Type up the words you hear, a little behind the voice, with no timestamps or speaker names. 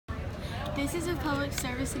This is a public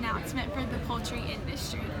service announcement for the poultry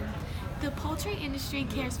industry. The poultry industry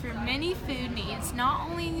cares for many food needs, not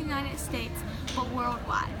only in the United States, but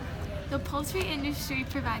worldwide. The poultry industry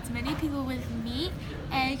provides many people with meat,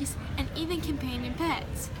 eggs, and even companion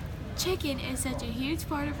pets. Chicken is such a huge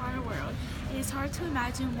part of our world, it is hard to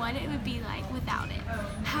imagine what it would be like without it.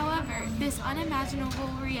 However, this unimaginable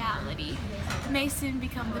reality may soon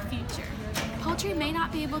become the future. Poultry may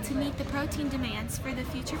not be able to meet the protein demands for the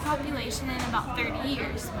future population in about 30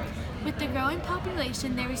 years. With the growing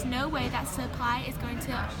population, there is no way that supply is going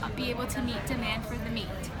to be able to meet demand for the meat.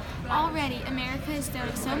 Already, America is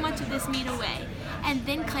throwing so much of this meat away, and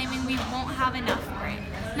then claiming we won't have enough for it,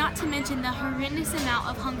 not to mention the horrendous amount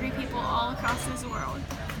of hungry people all across this world.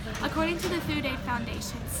 According to the Food Aid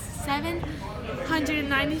Foundation,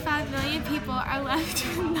 795 million people are left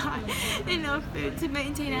with not enough food to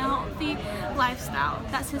maintain a healthy lifestyle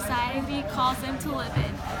that society calls them to live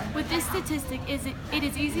in. With this statistic, it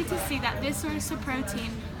is easy to see that this source of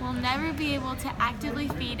protein will never be able to actively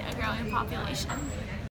feed a growing population.